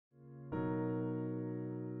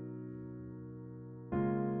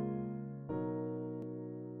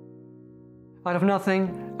Out of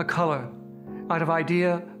nothing, a color. Out of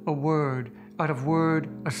idea, a word. Out of word,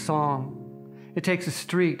 a song. It takes a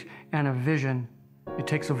street and a vision. It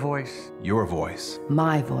takes a voice. Your voice.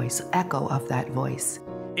 My voice, echo of that voice.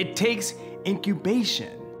 It takes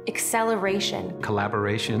incubation. Acceleration.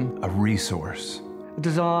 Collaboration. A resource. A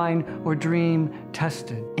design or dream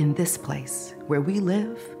tested. In this place where we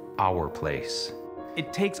live. Our place.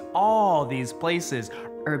 It takes all these places.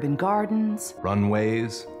 Urban gardens.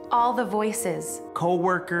 Runways. All the voices.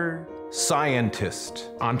 Co-worker. Scientist.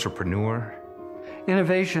 Entrepreneur.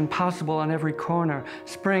 Innovation possible on every corner.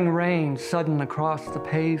 Spring rain sudden across the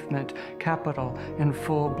pavement. Capital in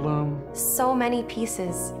full bloom. So many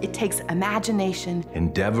pieces. It takes imagination.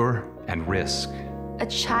 Endeavor. And risk. A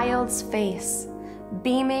child's face,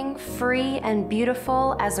 beaming, free and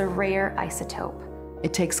beautiful as a rare isotope.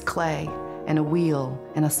 It takes clay and a wheel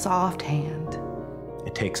and a soft hand.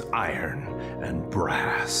 It takes iron and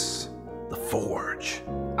brass. The forge.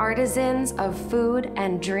 Artisans of food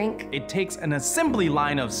and drink. It takes an assembly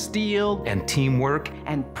line of steel. And teamwork.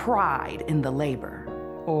 And pride in the labor.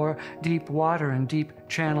 Or deep water and deep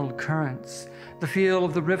channeled currents. The feel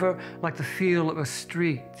of the river like the feel of a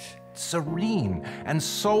street. Serene and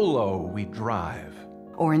solo we drive.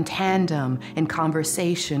 Or in tandem, in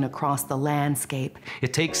conversation across the landscape.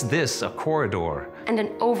 It takes this, a corridor. And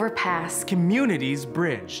an overpass. Communities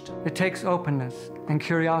bridged. It takes openness and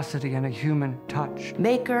curiosity and a human touch.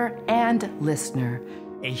 Maker and listener.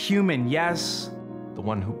 A human, yes. The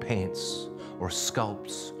one who paints or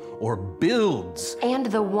sculpts or builds. And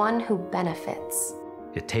the one who benefits.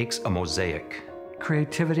 It takes a mosaic.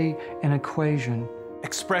 Creativity and equation.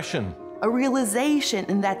 Expression. A realization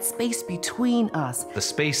in that space between us. The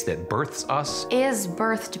space that births us. Is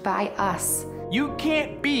birthed by us. You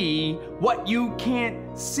can't be what you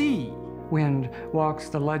can't see. Wind walks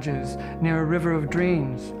the ledges near a river of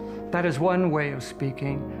dreams. That is one way of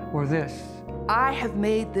speaking, or this. I have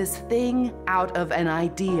made this thing out of an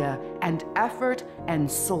idea and effort and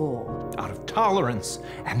soul. Out of tolerance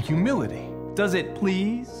and humility. Does it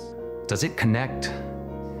please? Does it connect?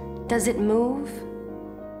 Does it move?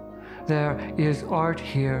 There is art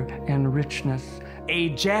here and richness. A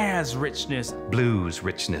jazz richness. Blues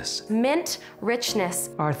richness. Mint richness.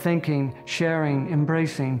 Our thinking, sharing,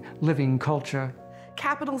 embracing, living culture.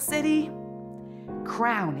 Capital City,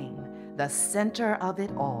 crowning the center of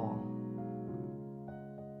it all.